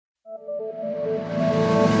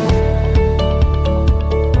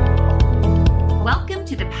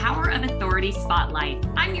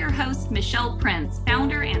host, Michelle Prince,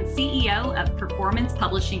 founder and CEO of Performance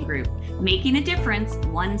Publishing Group, making a difference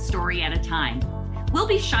one story at a time. We'll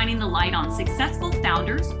be shining the light on successful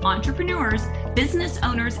founders, entrepreneurs, business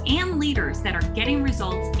owners, and leaders that are getting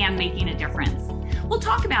results and making a difference. We'll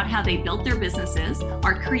talk about how they built their businesses,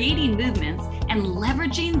 are creating movements, and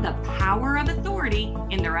leveraging the power of authority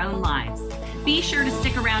in their own lives. Be sure to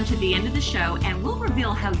stick around to the end of the show, and we'll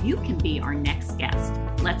reveal how you can be our next guest.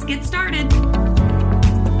 Let's get started.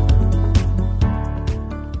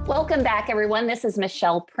 Welcome back, everyone. This is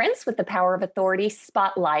Michelle Prince with the Power of Authority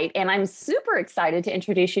Spotlight, and I'm super excited to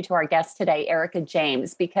introduce you to our guest today, Ericka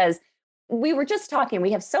James, because we were just talking.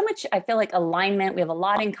 We have so much, I feel like, alignment. We have a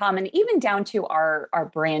lot in common, even down to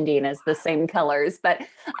our branding is the same colors. But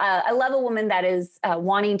I love a woman that is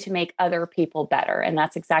wanting to make other people better, and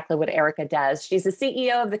that's exactly what Ericka does. She's the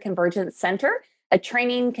CEO of the Convergence Center, a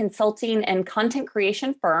training, consulting, and content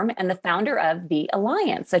creation firm, and the founder of The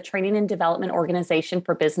Alliance, a training and development organization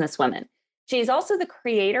for businesswomen. She is also the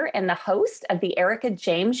creator and the host of the Ericka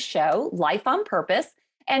James Show, Life on Purpose,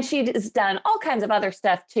 and she has done all kinds of other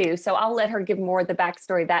stuff too. So I'll let her give more of the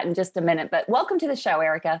backstory of that in just a minute. But welcome to the show,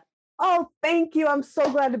 Ericka. Oh, thank you. I'm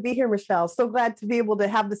so glad to be here, Michelle. So glad to be able to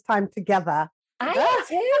have this time together.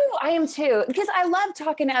 I am too, because I love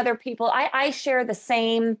talking to other people. I share the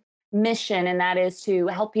same mission, and that is to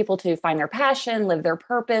help people to find their passion, live their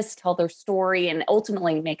purpose, tell their story, and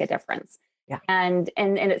ultimately make a difference. Yeah. And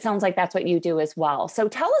it sounds like that's what you do as well. So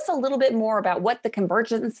tell us a little bit more about what the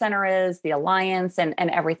Convergence Center is, the Alliance, and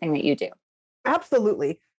everything that you do.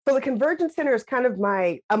 Absolutely. So the Convergence Center is kind of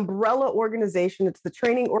my umbrella organization. It's the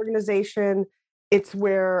training organization. It's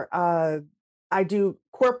where I do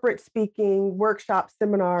corporate speaking, workshops,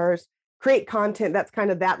 seminars, create content. That's kind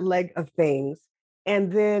of that leg of things.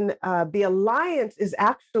 And then the Alliance is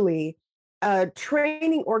actually a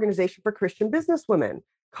training organization for Christian businesswomen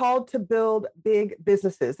called to build big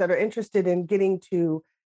businesses that are interested in getting to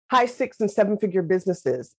high 6- and 7-figure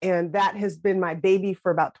businesses. And that has been my baby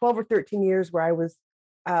for about 12 or 13 years, where I was,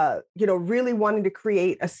 really wanting to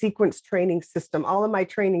create a sequence training system. All of my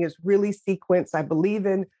training is really sequenced. I believe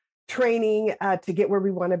in training to get where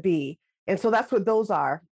we want to be. And so that's what those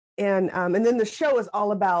are. And then the show is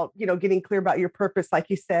all about, getting clear about your purpose, like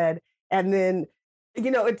you said. And then,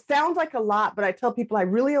 it sounds like a lot, but I tell people I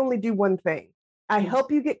really only do one thing. I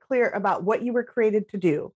help you get clear about what you were created to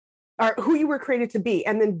do, or who you were created to be,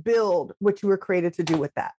 and then build what you were created to do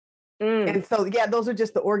with that. And so, those are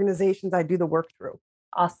just the organizations I do the work through.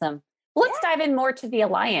 Awesome. Well, let's dive in more to the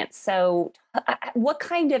Alliance. So what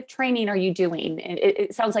kind of training are you doing?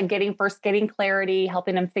 It sounds like getting clarity,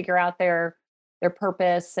 helping them figure out their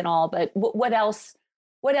purpose and all, but what else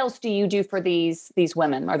do you do for these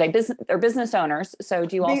women? Are they business owners? So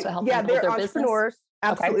do you also help them build their entrepreneurs, business?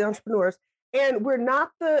 Absolutely. Okay. Entrepreneurs. And we're not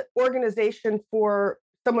the organization for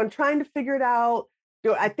someone trying to figure it out.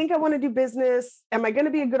 I think I want to do business. Am I going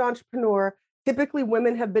to be a good entrepreneur? Typically,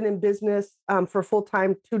 women have been in business for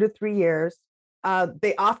full-time 2 to 3 years.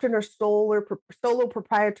 They often are solo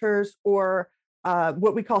proprietors or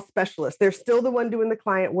what we call specialists. They're still the one doing the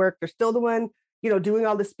client work. They're still the one, doing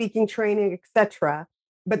all the speaking, training, etc.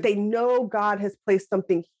 But they know God has placed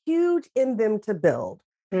something huge in them to build.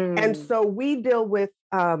 And so we deal with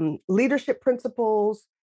leadership principles,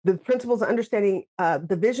 the principles of understanding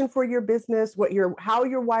the vision for your business, how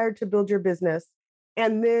you're wired to build your business,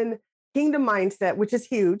 and then kingdom mindset, which is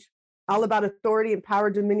huge, all about authority and power,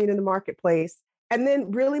 dominion in the marketplace. And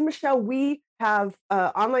then really, Michelle, we have an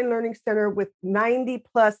online learning center with 90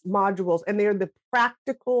 plus modules, and they're the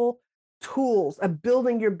practical tools of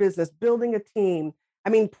building your business, building a team. I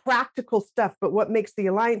mean, practical stuff. But what makes the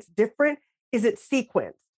Alliance different is it's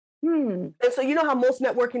sequenced. And so you know how most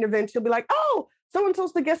networking events, you'll be like, oh,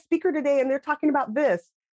 so-and-so's the guest speaker today, and they're talking about this.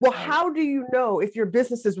 Well, how do you know if your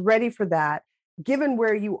business is ready for that, given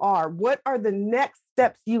where you are? What are the next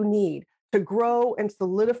steps you need to grow and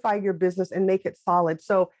solidify your business and make it solid?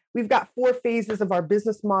 So we've got 4 phases of our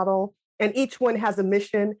business model, and each one has a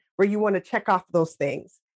mission where you want to check off those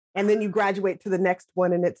things. And then you graduate to the next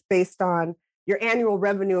one, and it's based on your annual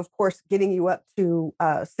revenue, of course, getting you up to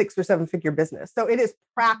 6- or 7-figure business. So it is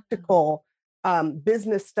practical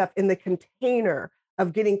business stuff in the container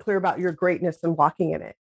of getting clear about your greatness and walking in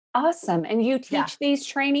it. Awesome. And you teach these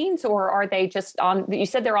trainings, or are they just you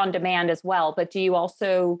said they're on demand as well, but do you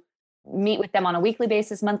also meet with them on a weekly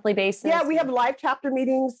basis, monthly basis? Yeah, we have live chapter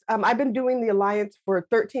meetings. I've been doing the Alliance for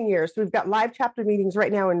 13 years. So we've got live chapter meetings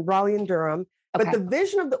right now in Raleigh and Durham. Okay. But the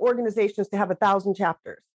vision of the organization is to have 1,000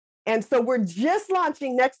 chapters. And so we're just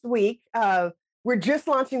launching next week. We're just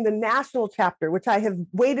launching the national chapter, which I have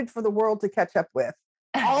waited for the world to catch up with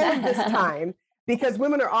all of this time. because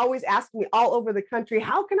women are always asking me all over the country,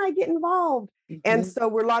 how can I get involved? And so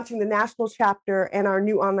we're launching the national chapter and our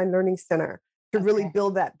new online learning center to really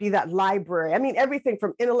build that, be that library. I mean, everything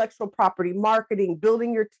from intellectual property, marketing,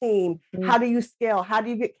 building your team. How do you scale? How do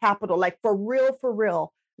you get capital? Like for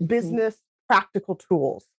real, business practical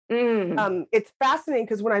tools. It's fascinating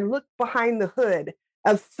because when I look behind the hood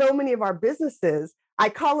of so many of our businesses, I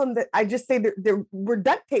call them that, I just say that we're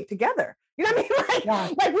duct taped together. You know what I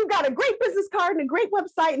mean? Like we've got a great business card and a great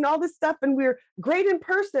website and all this stuff, and we're great in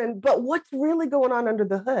person, but what's really going on under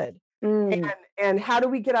the hood? And how do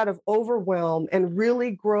we get out of overwhelm and really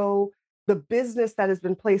grow the business that has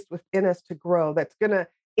been placed within us to grow, that's going to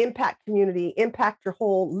impact community, impact your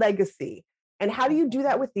whole legacy? And how do you do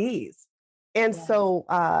that with ease? And so,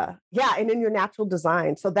 and in your natural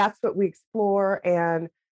design. So that's what we explore. And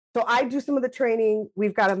so I do some of the training.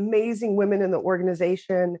 We've got amazing women in the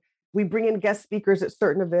organization. We bring in guest speakers at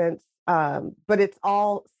certain events, but it's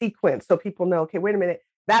all sequenced. So people know, okay, wait a minute,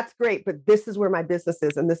 that's great, but this is where my business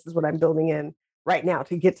is. And this is what I'm building in right now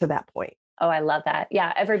to get to that point. Oh, I love that.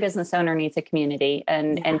 Yeah. Every business owner needs a community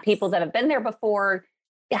and people that have been there before,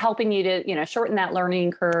 helping you to, shorten that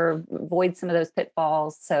learning curve, avoid some of those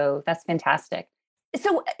pitfalls. So that's fantastic.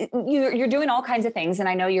 So you're doing all kinds of things. And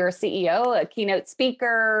I know you're a CEO, a keynote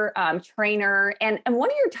speaker, trainer. And one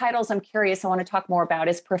of your titles I'm curious, I want to talk more about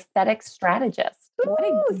is prophetic strategist. Ooh. What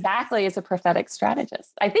exactly is a prophetic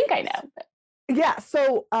strategist? I think I know. Yeah.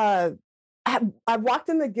 So I've walked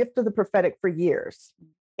in the gift of the prophetic for years.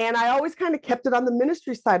 And I always kind of kept it on the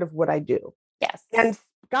ministry side of what I do. Yes. And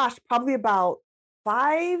gosh, probably about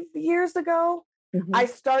 5 years ago, I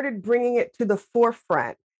started bringing it to the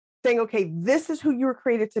forefront, saying, okay, this is who you were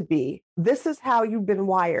created to be. This is how you've been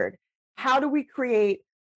wired. How do we create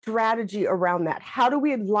strategy around that? How do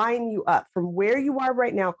we line you up from where you are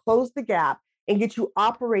right now, close the gap, and get you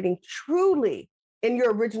operating truly in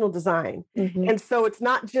your original design? And so it's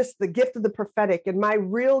not just the gift of the prophetic. And my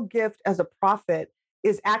real gift as a prophet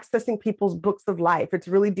is accessing people's books of life. It's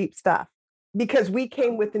really deep stuff because we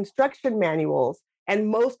came with instruction manuals and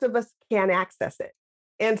most of us can't access it.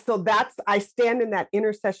 And so I stand in that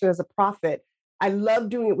intercession as a prophet. I love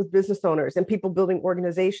doing it with business owners and people building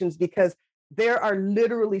organizations because there are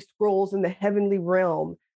literally scrolls in the heavenly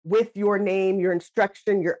realm with your name, your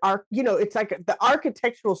instruction, it's like the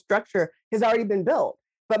architectural structure has already been built,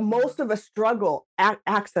 but most of us struggle at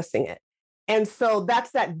accessing it. And so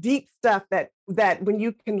that's that deep stuff that when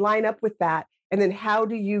you can line up with that, and then how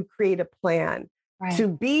do you create a plan to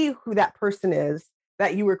be who that person is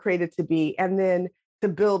that you were created to be, and then to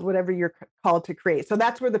build whatever you're called to create. So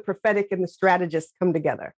that's where the prophetic and the strategist come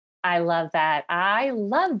together. I love that.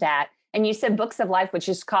 And you said books of life, which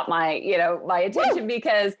just caught my attention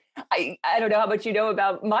because I don't know how much you know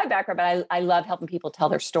about my background, but I love helping people tell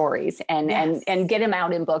their stories and get them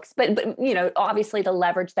out in books. But obviously to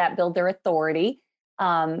leverage that, build their authority.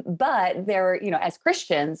 But they're, as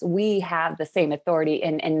Christians, we have the same authority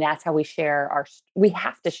and that's how we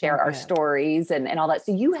have to share our stories and all that.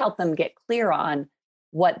 So you help them get clear on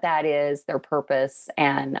what that is, their purpose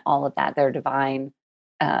and all of that, their divine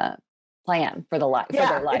plan for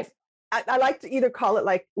their life. I like to either call it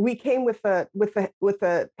like we came with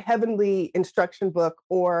a heavenly instruction book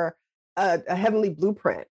or a heavenly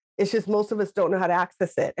blueprint. It's just most of us don't know how to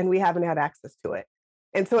access it and we haven't had access to it.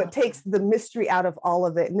 And so it takes the mystery out of all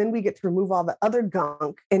of it. And then we get to remove all the other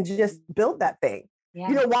gunk and just build that thing,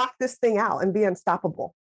 walk this thing out and be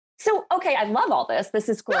unstoppable. So, okay, I love all this. This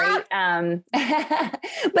is great.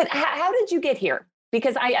 But how did you get here?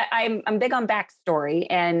 Because I'm big on backstory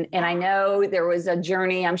and I know there was a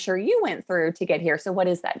journey I'm sure you went through to get here. So what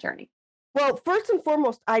is that journey? Well, first and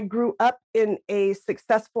foremost, I grew up in a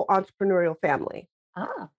successful entrepreneurial family.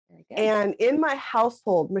 Ah, very good. And in my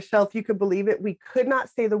household, Michelle, if you could believe it, we could not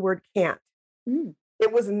say the word can't.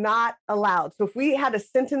 It was not allowed. So if we had a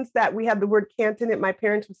sentence that we had the word can't in it, my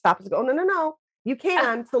parents would stop us and go, oh, no, you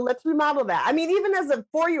can. So let's remodel that. I mean, even as a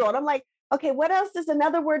 4-year-old, I'm like, okay, what else is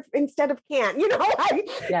another word instead of can't?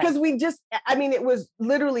 Because it was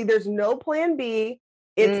literally, there's no plan B,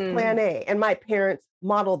 it's plan A. And my parents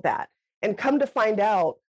modeled that. And come to find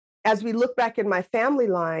out, as we look back in my family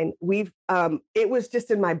line, it was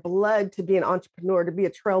just in my blood to be an entrepreneur, to be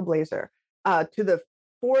a trailblazer, to the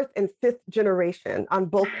 4th and 5th generation on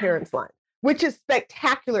both parents' lines, which is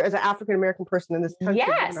spectacular as an African-American person in this country.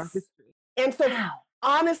 Yes. In our history. And so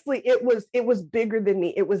honestly, it was bigger than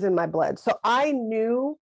me. It was in my blood. So I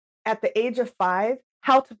knew at the age of 5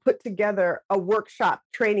 how to put together a workshop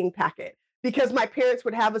training packet because my parents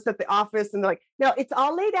would have us at the office and they're like, no, it's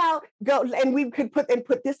all laid out. Go. And we could put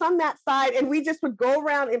this on that side. And we just would go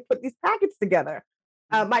around and put these packets together.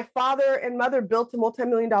 My father and mother built a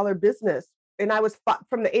multi-million-dollar business, and I was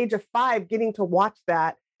from the age of 5 getting to watch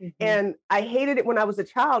that. And I hated it when I was a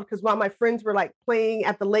child because while my friends were like playing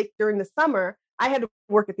at the lake during the summer, I had to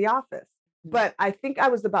work at the office. But I think I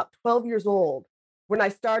was about 12 years old when I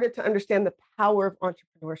started to understand the power of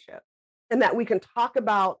entrepreneurship and that we can talk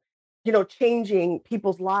about, changing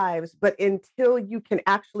people's lives, but until you can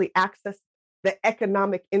actually access the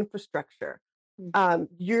economic infrastructure,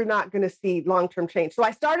 you're not going to see long-term change. So I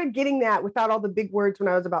started getting that without all the big words when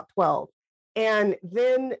I was about 12. And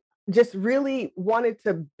then just really wanted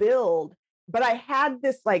to build, but I had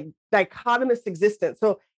this like dichotomous existence.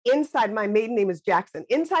 So inside, my maiden name is Jackson.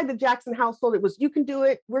 Inside the Jackson household, it was, you can do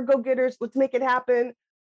it. We're go-getters. Let's make it happen.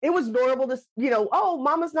 It was normal to, oh,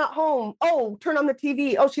 mama's not home. Oh, turn on the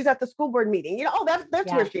TV. Oh, she's at the school board meeting. Oh,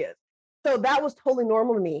 that's where she is. So that was totally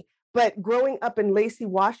normal to me. But growing up in Lacey,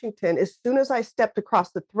 Washington, as soon as I stepped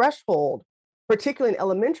across the threshold, particularly in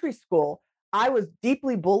elementary school, I was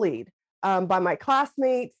deeply bullied by my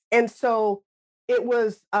classmates. And so it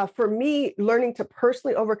was, for me, learning to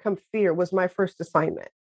personally overcome fear was my first assignment,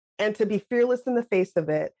 and to be fearless in the face of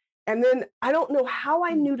it. And then I don't know how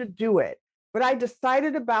I knew to do it, but I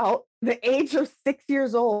decided about the age of 6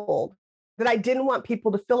 years old that I didn't want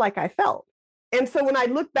people to feel like I felt. And so when I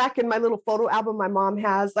look back in my little photo album my mom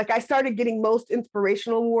has, like I started getting most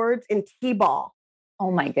inspirational awards in T-ball.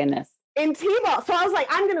 Oh my goodness. In T-ball. So I was like,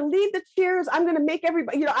 I'm going to lead the cheers. I'm going to make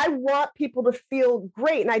everybody, I want people to feel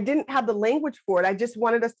great. And I didn't have the language for it. I just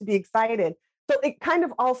wanted us to be excited. So it kind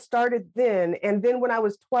of all started then. And then when I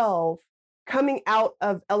was 12, coming out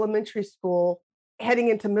of elementary school, heading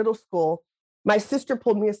into middle school, my sister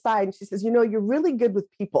pulled me aside and she says, you're really good with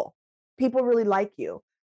people. People really like you.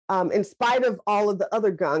 In spite of all of the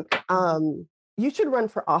other gunk, you should run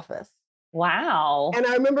for office. Wow. And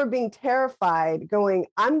I remember being terrified going,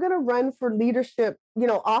 I'm going to run for leadership,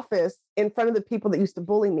 office in front of the people that used to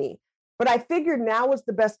bully me. But I figured now was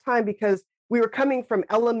the best time because we were coming from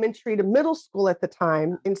elementary to middle school at the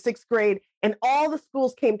time in 6th grade, and all the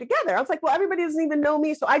schools came together. I was like, well, everybody doesn't even know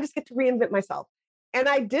me, so I just get to reinvent myself. And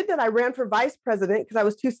I did that. I ran for vice president because I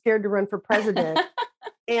was too scared to run for president.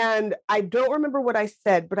 And I don't remember what I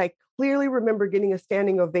said, but I clearly remember getting a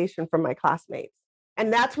standing ovation from my classmates.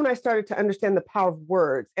 And that's when I started to understand the power of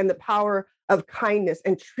words and the power of kindness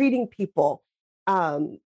and treating people,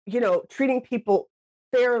 treating people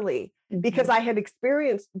fairly, because I had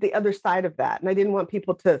experienced the other side of that. And I didn't want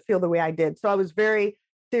people to feel the way I did. So I was very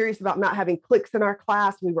serious about not having cliques in our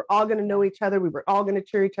class. We were all going to know each other. We were all going to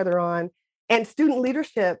cheer each other on. And student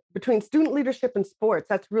leadership, between student leadership and sports,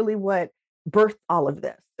 that's really what birthed all of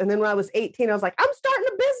this. And then when I was 18, I was like, I'm starting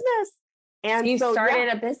a business. And you started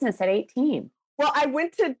a business at 18. Well, I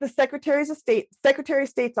went to the Secretary of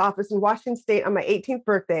State's office in Washington State on my 18th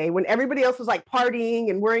birthday when everybody else was like partying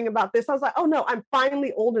and worrying about this. I was like, oh no, I'm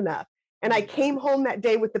finally old enough. And I came home that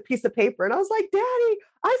day with the piece of paper and I was like, Daddy,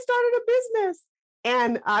 I started a business.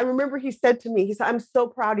 And I remember he said to me, he said, I'm so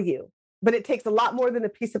proud of you, but it takes a lot more than a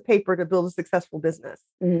piece of paper to build a successful business.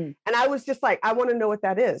 And I was just like, I want to know what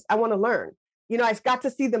that is. I want to learn. I got to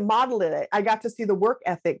see the model in it. I got to see the work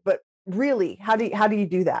ethic, but really, how do you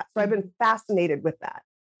do that? So I've been fascinated with that.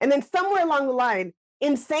 And then somewhere along the line,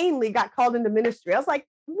 insanely got called into ministry. I was like,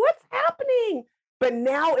 what's happening? But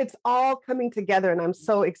now it's all coming together and I'm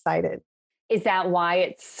so excited. Is that why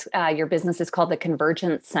it's your business is called the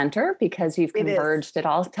Convergence Center? Because you've converged it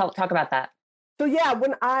all? Talk about that. So yeah,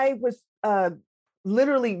 when I was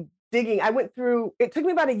literally digging, it took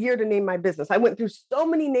me about a year to name my business. I went through so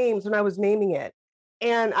many names when I was naming it.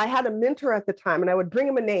 And I had a mentor at the time and I would bring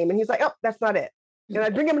him a name and he's like, oh, that's not it. And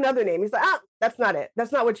I'd bring him another name. He's like, that's not it.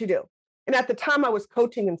 That's not what you do. And at the time I was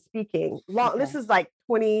coaching and speaking. This is like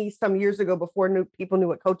 20 some years ago before people knew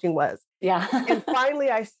what coaching was. Yeah. And finally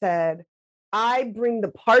I said, I bring the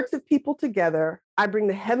parts of people together. I bring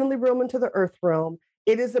the heavenly realm into the earth realm.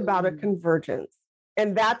 It is about a convergence.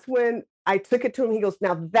 And that's when I took it to him. He goes,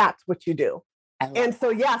 now that's what you do. And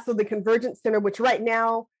so, so the Convergence Center, which right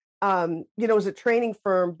now, is a training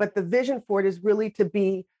firm, but the vision for it is really to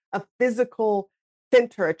be a physical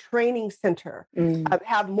center, a training center,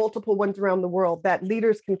 have multiple ones around the world that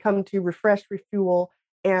leaders can come to refresh, refuel,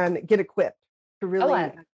 and get equipped to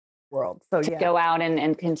really world. So to go out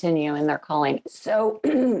and continue in their calling. So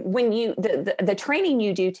when you, the training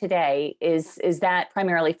you do today, is that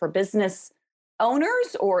primarily for business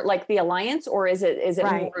owners or like the Alliance, or is it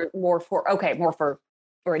right. more for,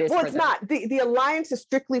 or it is. Well, it's not. The Alliance is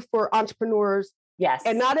strictly for entrepreneurs. Yes.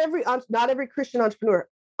 And not every Christian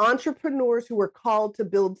entrepreneurs who are called to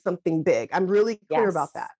build something big. I'm really clear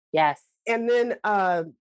about that. Yes. And then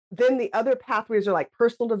then the other pathways are like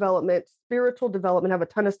personal development, spiritual development, have a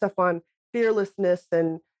ton of stuff on fearlessness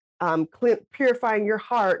and purifying your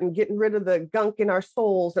heart and getting rid of the gunk in our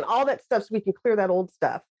souls and all that stuff so we can clear that old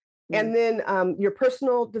stuff. And then your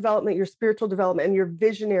personal development, your spiritual development, and your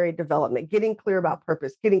visionary development, getting clear about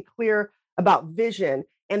purpose, getting clear about vision.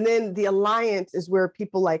 And then the alliance is where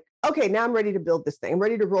people like, okay, now I'm ready to build this thing. I'm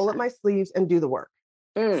ready to roll up my sleeves and do the work.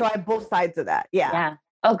 So I have both sides of that. Yeah. Yeah.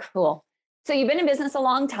 Oh, cool. So you've been in business a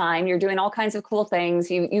long time. You're doing all kinds of cool things.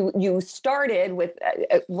 You started with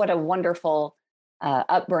what a wonderful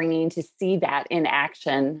upbringing to see that in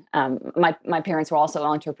action. My parents were also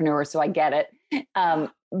entrepreneurs, so I get it.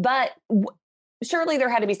 But surely there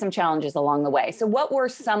had to be some challenges along the way. So what were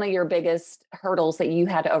some of your biggest hurdles that you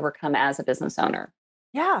had to overcome as a business owner?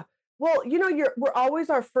 Yeah. Well, we're always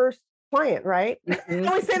our first client, right? I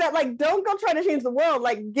always say that, like, don't go try to change the world.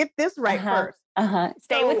 Like, get this right first.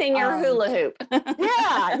 Stay within your hula hoop.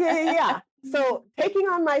 Yeah. So taking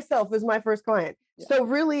on myself as my first client. So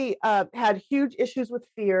really had huge issues with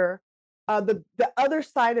fear. The other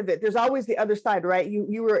side of it, there's always the other side, right?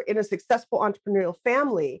 You were in a successful entrepreneurial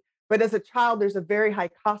family, but as a child, there's a very high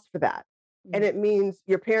cost for that. And it means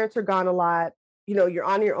your parents are gone a lot, you're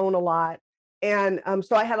on your own a lot. And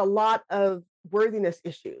so I had a lot of worthiness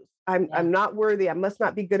issues. I'm not worthy. I must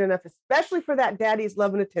not be good enough, especially for that daddy's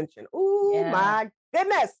love and attention. Oh my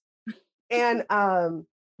goodness. And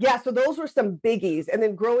so those were some biggies. And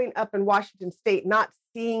then growing up in Washington State, not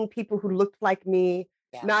seeing people who looked like me,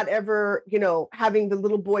 not ever, having the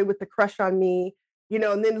little boy with the crush on me,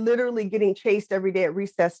 and then literally getting chased every day at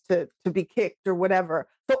recess to be kicked or whatever.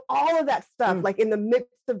 So all of that stuff, like in the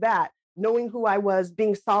midst of that, knowing who I was,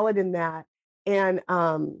 being solid in that, and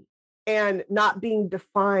not being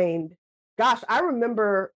defined. Gosh, I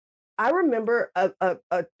remember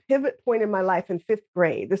a pivot point in my life in fifth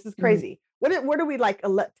grade. This is crazy. What are we, like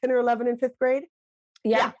 10 or 11 in fifth grade?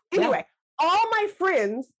 Yeah. Anyway, all my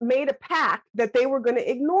friends made a pact that they were going to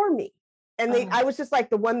ignore me. And I was just like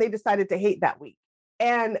the one they decided to hate that week.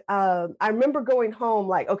 And I remember going home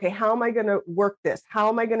like, okay, how am I going to work this? How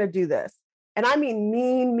am I going to do this? And I mean,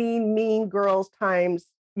 mean girls times,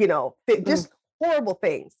 just horrible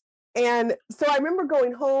things. And so I remember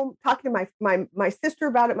going home, talking to my sister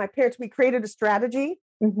about it, my parents. We created a strategy,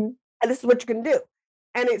 and this is what you can do.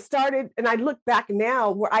 And it started, and I look back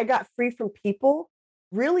now where I got free from people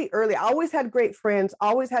really early. I always had great friends,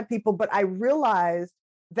 always had people, but I realized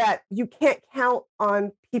that you can't count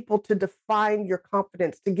on people to define your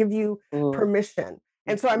confidence, to give you permission.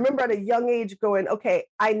 And so I remember at a young age going, okay,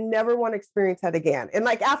 I never want to experience that again. And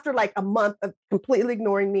like after like a month of completely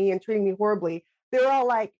ignoring me and treating me horribly, they were all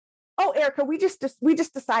like, oh, Ericka, we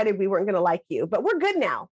just decided we weren't going to like you, but we're good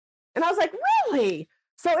now. And I was like, really?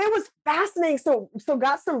 So it was fascinating. So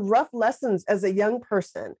got some rough lessons as a young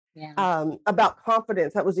person about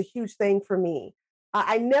confidence. That was a huge thing for me.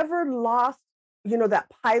 I never lost, that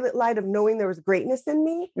pilot light of knowing there was greatness in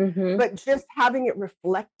me, but just having it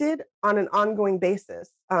reflected on an ongoing basis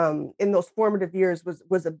in those formative years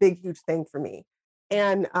was a big, huge thing for me.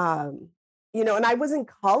 And, and I was in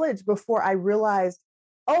college before I realized,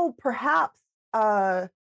 oh, perhaps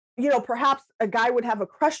perhaps a guy would have a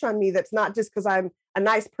crush on me that's not just because I'm a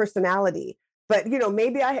nice personality, but,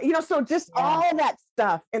 maybe so just all that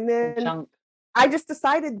stuff. And then I just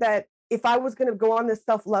decided that if I was going to go on this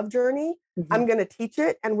self-love journey, I'm going to teach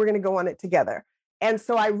it and we're going to go on it together. And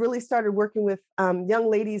so I really started working with young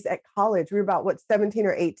ladies at college. We were about 17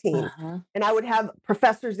 or 18. And I would have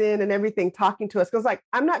professors in and everything talking to us. Because like,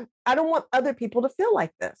 I don't want other people to feel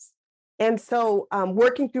like this. And so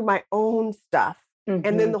working through my own stuff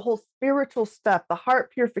and then the whole spiritual stuff, the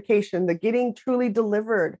heart purification, the getting truly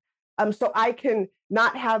delivered. So I can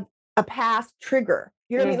not have a past trigger.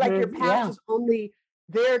 You know what I mean? Like your past is only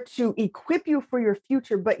there to equip you for your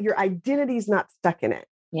future, but your identity is not stuck in it.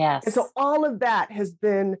 Yes. And so all of that has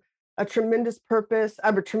been a tremendous purpose,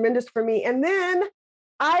 tremendous for me. And then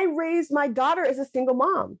I raised my daughter as a single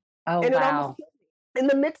mom. Oh, and wow. It almost killed me. In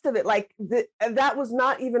the midst of it, like that was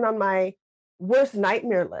not even on my worst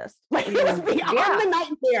nightmare list. Like it was beyond the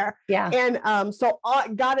nightmare. Yeah. And so I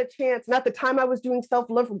got a chance, and at the time I was doing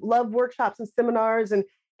self-love workshops and seminars and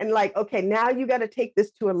like, okay, now you got to take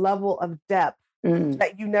this to a level of depth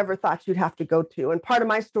that you never thought you'd have to go to. And part of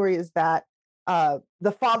my story is that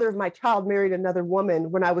the father of my child married another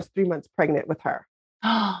woman when I was 3 months pregnant with her.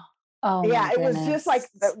 Oh, yeah, it was just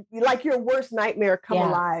like your worst nightmare come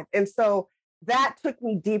alive. And so that took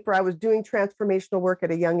me deeper. I was doing transformational work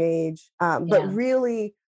at a young age, but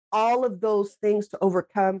really all of those things to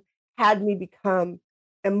overcome had me become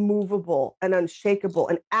immovable and unshakable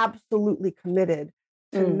and absolutely committed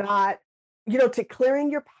to not to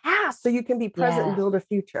clearing your past so you can be present and build a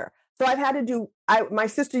future. So I've had to my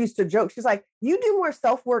sister used to joke, she's like, you do more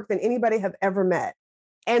self-work than anybody have ever met.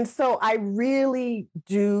 And so I really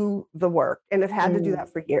do the work and have had to do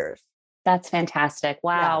that for years. That's fantastic.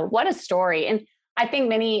 Wow. What a story. And I think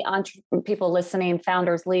many people listening,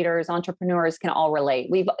 founders, leaders, entrepreneurs can all relate.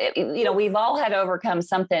 We've all had to overcome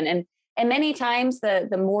something. And many times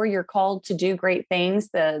the more you're called to do great things,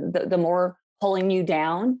 the more pulling you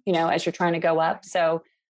down, as you're trying to go up. So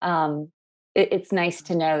it's nice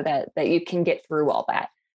to know that you can get through all that.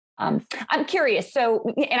 I'm curious. So,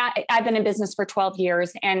 and I've been in business for 12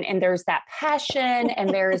 years and there's that passion and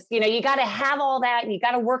there's, you got to have all that and you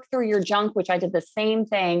got to work through your junk, which I did the same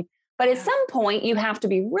thing. But at some point you have to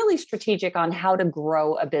be really strategic on how to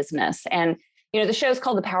grow a business. And, the show's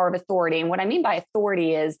called The Power of Authority. And what I mean by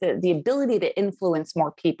authority is the ability to influence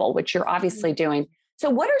more people, which you're obviously doing. So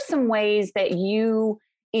what are some ways that you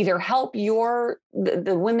either help the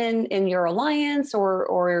women in your alliance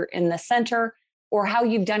or in the center, or how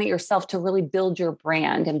you've done it yourself to really build your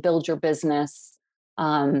brand and build your business,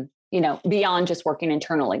 beyond just working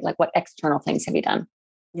internally? Like what external things have you done?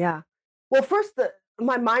 Yeah. Well, first,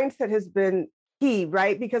 my mindset has been key,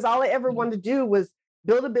 right? Because all I ever wanted to do was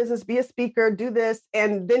build a business, be a speaker, do this,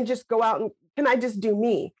 and then just go out and can I just do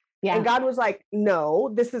me? Yeah. And God was like,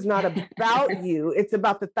 no, this is not about you. It's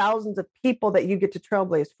about the thousands of people that you get to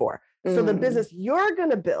trailblaze for. So the business you're going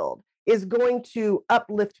to build is going to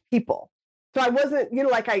uplift people. So I wasn't,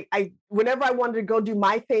 I whenever I wanted to go do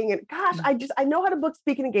my thing and gosh, I know how to book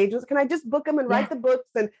speaking engagements. Can I just book them and write the books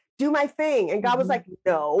and do my thing? And God was like,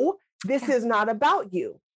 no, this is not about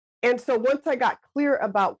you. And so once I got clear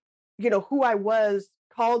about, who I was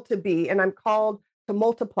called to be, and I'm called to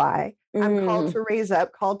multiply, I'm called to raise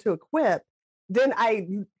up, called to equip, then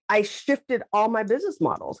I shifted all my business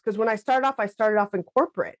models. Because when I started off in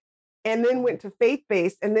corporate and then went to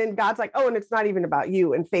faith-based. And then God's like, oh, and it's not even about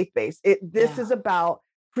you and faith-based. This is about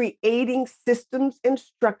creating systems and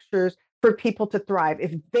structures for people to thrive.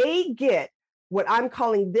 If they get what I'm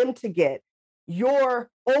calling them to get, your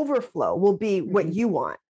overflow will be what you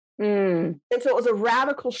want. And so it was a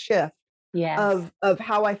radical shift of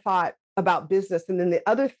how I thought about business. And then the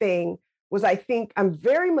other thing was, I think I'm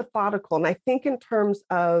very methodical. And I think in terms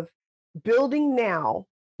of building now.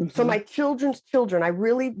 So my children's children, I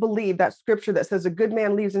really believe that scripture that says a good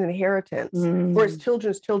man leaves an inheritance for his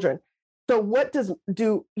children's children. So what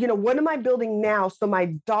am I building now so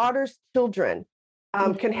my daughter's children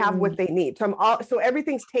can have what they need? So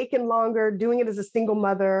everything's taken longer, doing it as a single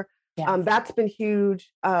mother. That's been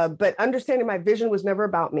huge. But understanding my vision was never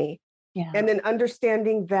about me. And then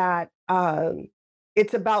understanding that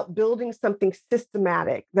it's about building something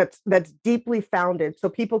systematic that's deeply founded so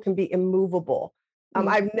people can be immovable.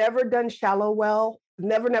 I've never done shallow well,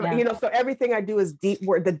 never, so everything I do is deep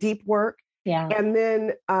work, the deep work. And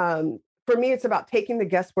then for me, it's about taking the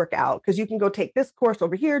guesswork out, because you can go take this course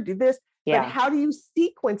over here, do this, but how do you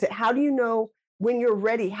sequence it? How do you know when you're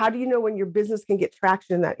ready? How do you know when your business can get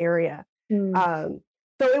traction in that area? So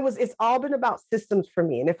it's all been about systems for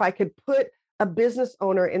me. And if I could put a business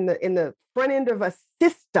owner in the front end of a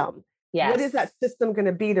system, what is that system going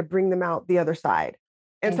to be to bring them out the other side?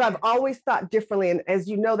 And so I've always thought differently. And as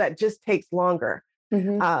you know, that just takes longer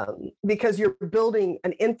because you're building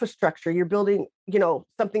an infrastructure, you're building,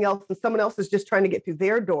 something else, and someone else is just trying to get through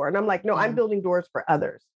their door. And I'm like, no, I'm building doors for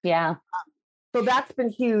others. So that's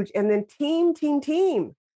been huge. And then team,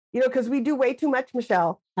 because we do way too much,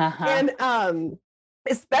 Michelle. And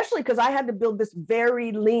especially because I had to build this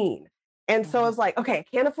very lean. And so I was like, okay, I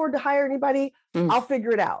can't afford to hire anybody. I'll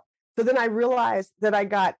figure it out. So then I realized that I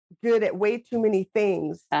got good at way too many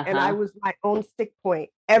things. And I was my own stick point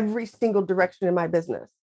every single direction in my business.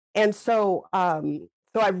 And so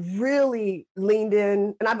I really leaned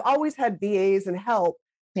in, and I've always had VAs and help,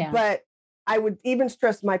 but I would even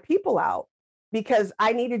stress my people out because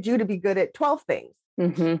I needed you to be good at 12 things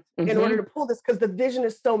in order to pull this, because the vision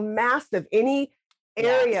is so massive. Any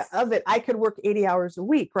area of it, I could work 80 hours a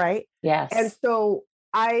week, right? And so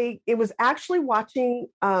it was actually watching,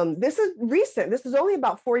 this is recent. This is only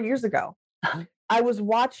about 4 years ago. I was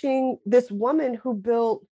watching this woman who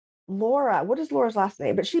built Laura. What is Laura's last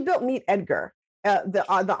name? But she built Meet Edgar, the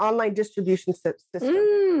online distribution system.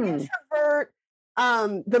 Introvert,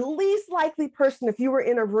 the least likely person, if you were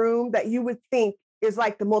in a room, that you would think is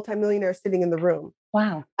like the multimillionaire sitting in the room.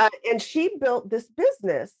 Wow. And she built this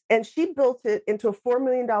business, and she built it into a $4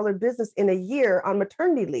 million business in a year on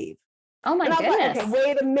maternity leave. Oh my goodness. Like, okay,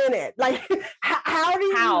 wait a minute. Like, how do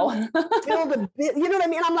you build a bit? You know what I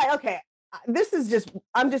mean? I'm like, okay,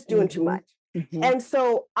 I'm just doing too much. Mm-hmm. And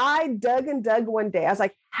so I dug and dug one day. I was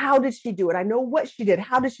like, how did she do it? I know what she did.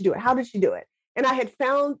 How did she do it? How did she do it? And I had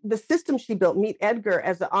found the system she built, Meet Edgar,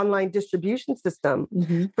 as the online distribution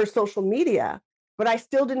system for social media, but I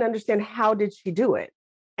still didn't understand how did she do it.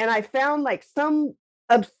 And I found like some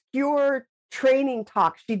obscure training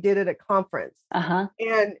talk she did at a conference.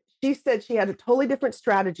 And she said she had a totally different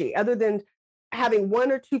strategy other than having one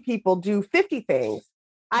or two people do 50 things.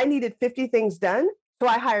 I needed 50 things done. So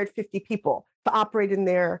I hired 50 people to operate in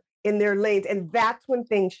their lanes. And that's when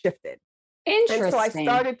things shifted. Interesting. And so I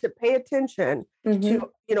started to pay attention to,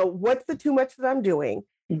 what's the too much that I'm doing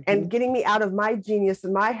and getting me out of my genius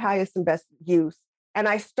and my highest and best use. And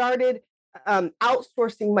I started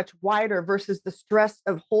outsourcing much wider versus the stress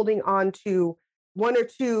of holding on to one or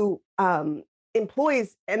two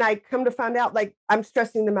employees. And I come to find out, like, I'm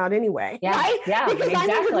stressing them out anyway. Yeah. Right? Yeah, because exactly.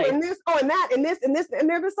 I need to do this, and that, and this, and this. And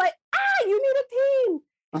they're just like, you need a team.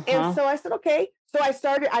 And so I said, okay. So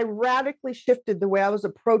I radically shifted the way I was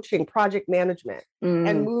approaching project management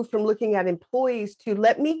and moved from looking at employees to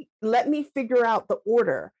let me figure out the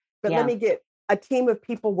order, but let me get a team of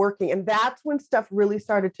people working. And that's when stuff really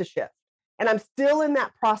started to shift. And I'm still in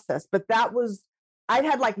that process, but I'd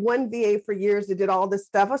had like one VA for years that did all this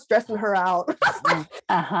stuff. I was stressing her out.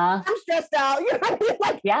 I'm stressed out. You know what I mean?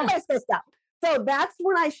 Like, I'm stressed out. So that's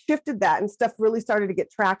when I shifted that and stuff really started to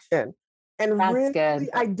get traction. And that's really good.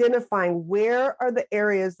 Identifying where are the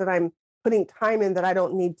areas that I'm putting time in that I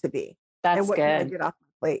don't need to be. That's and what good. Can I get off my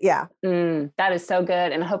plate? Yeah. That is so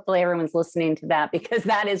good. And hopefully everyone's listening to that because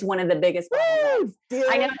that is one of the biggest problems.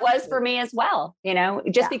 I know it was for me as well.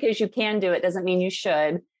 Just because you can do it doesn't mean you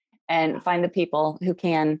should. And find the people who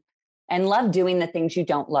can and love doing the things you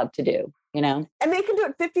don't love to do, And they can do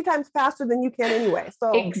it 50 times faster than you can anyway.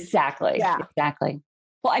 So exactly. Yeah. Exactly.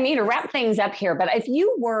 Well, I need to wrap things up here, but if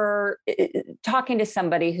you were talking to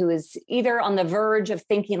somebody who is either on the verge of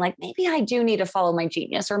thinking like, maybe I do need to follow my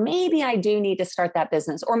genius, or maybe I do need to start that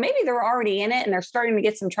business, or maybe they're already in it and they're starting to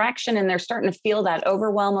get some traction and they're starting to feel that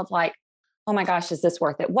overwhelm of like, oh my gosh, is this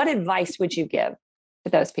worth it? What advice would you give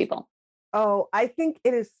to those people? Oh, I think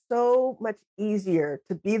it is so much easier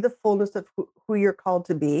to be the fullness of who you're called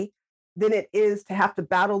to be than it is to have to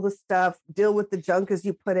battle the stuff, deal with the junk, as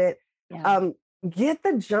you put it. Get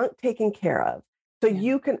the junk taken care of so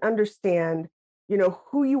you can understand,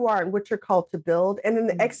 who you are and what you're called to build. And then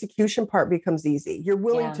the execution part becomes easy. You're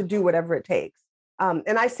willing to do whatever it takes.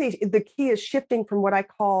 And I say the key is shifting from what I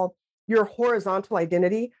call your horizontal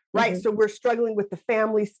identity, right? So we're struggling with the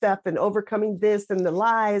family stuff and overcoming this and the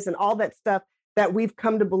lies and all that stuff that we've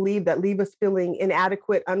come to believe that leave us feeling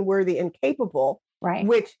inadequate, unworthy, incapable,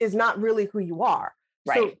 which is not really who you are.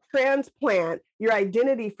 So transplant your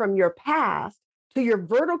identity from your past to your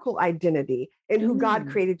vertical identity and who God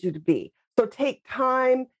created you to be. So take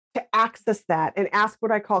time to access that and ask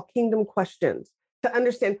what I call kingdom questions to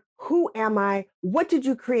understand, who am I? What did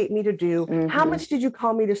you create me to do? How much did you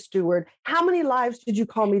call me to steward? How many lives did you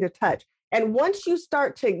call me to touch? And once you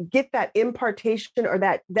start to get that impartation or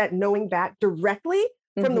that knowing back directly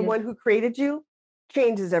from the one who created you,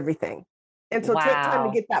 changes everything. And so take time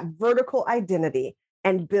to get that vertical identity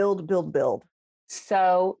and build.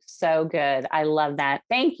 So good. I love that.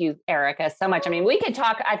 Thank you, Ericka, so much. I mean, we could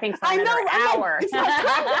talk, I think, for another hour.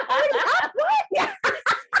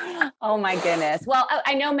 Oh my goodness. Well,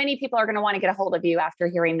 I know many people are going to want to get a hold of you after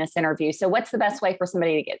hearing this interview. So what's the best way for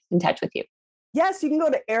somebody to get in touch with you? Yes, you can go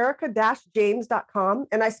to ericka-james.com,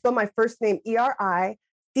 and I spell my first name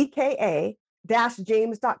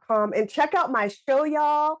ERICKA-James.com, and check out my show,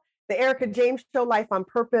 y'all, the Ericka James Show, Life on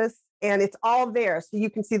Purpose. And it's all there. So you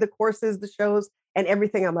can see the courses, the shows, and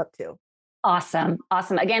everything I'm up to. Awesome.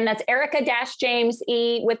 Again, that's Ericka-James,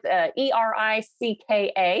 ERICKA,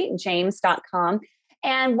 James.com.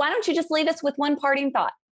 And why don't you just leave us with one parting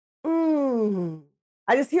thought?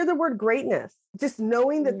 I just hear the word greatness, just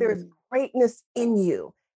knowing that there's greatness in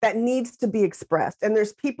you that needs to be expressed. And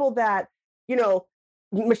there's people that,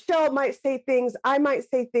 Michelle might say things, I might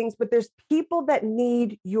say things, but there's people that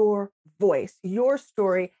need your voice, your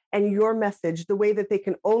story, and your message the way that they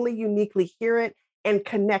can only uniquely hear it and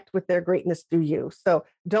connect with their greatness through you. So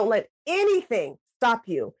don't let anything stop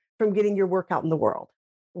you from getting your work out in the world.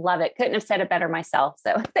 Love it. Couldn't have said it better myself.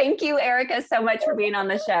 So thank you, Ericka, so much for being on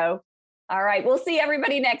the show. All right. We'll see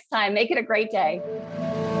everybody next time. Make it a great day.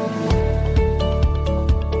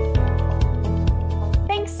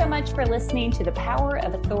 Thanks so much for listening to the Power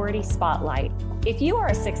of Authority Spotlight. If you are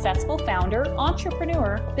a successful founder,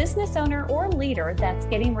 entrepreneur, business owner, or leader that's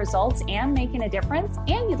getting results and making a difference,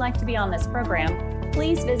 and you'd like to be on this program,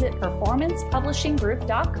 please visit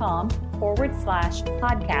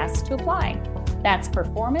performancepublishinggroup.com/podcast to apply. That's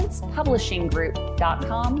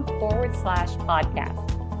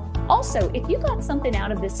performancepublishinggroup.com/podcast. Also, if you got something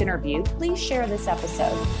out of this interview, please share this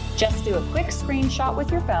episode. Just do a quick screenshot with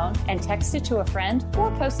your phone and text it to a friend or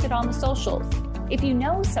post it on the socials. If you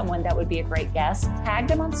know someone that would be a great guest, tag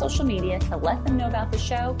them on social media to let them know about the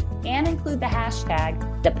show and include the hashtag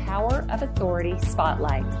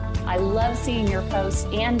 #ThePowerOfAuthoritySpotlight. I love seeing your posts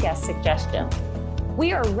and guest suggestions.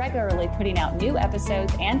 We are regularly putting out new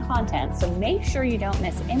episodes and content, so make sure you don't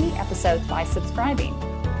miss any episodes by subscribing.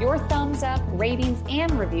 Your thumbs up, ratings,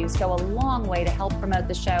 and reviews go a long way to help promote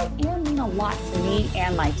the show and mean a lot to me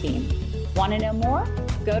and my team. Want to know more?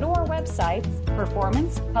 Go to our websites,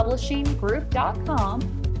 performancepublishinggroup.com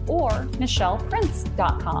or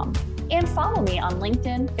michelleprince.com, and follow me on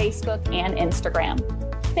LinkedIn, Facebook, and Instagram.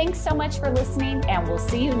 Thanks so much for listening, and we'll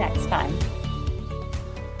see you next time.